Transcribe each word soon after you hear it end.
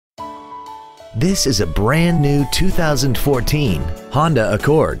This is a brand new 2014 Honda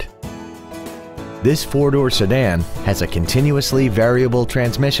Accord. This four-door sedan has a continuously variable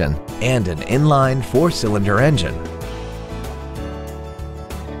transmission and an inline four-cylinder engine.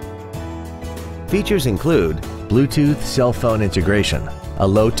 Features include Bluetooth cell phone integration, a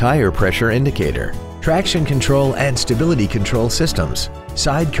low tire pressure indicator, traction control and stability control systems,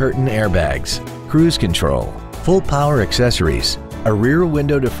 side curtain airbags, cruise control, full power accessories, a rear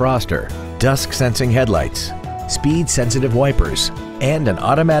window defroster, dusk sensing headlights, speed sensitive wipers, and an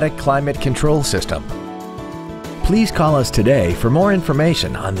automatic climate control system. Please call us today for more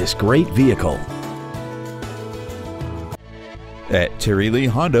information on this great vehicle. At Terry Lee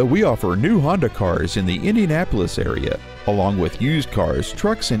Honda, we offer new Honda cars in the Indianapolis area, along with used cars,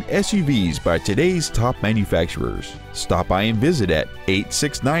 trucks, and SUVs by today's top manufacturers. Stop by and visit at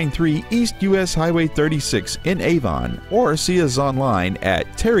 8693 East US Highway 36 in Avon, or see us online at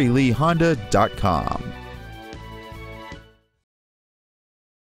terryleehonda.com.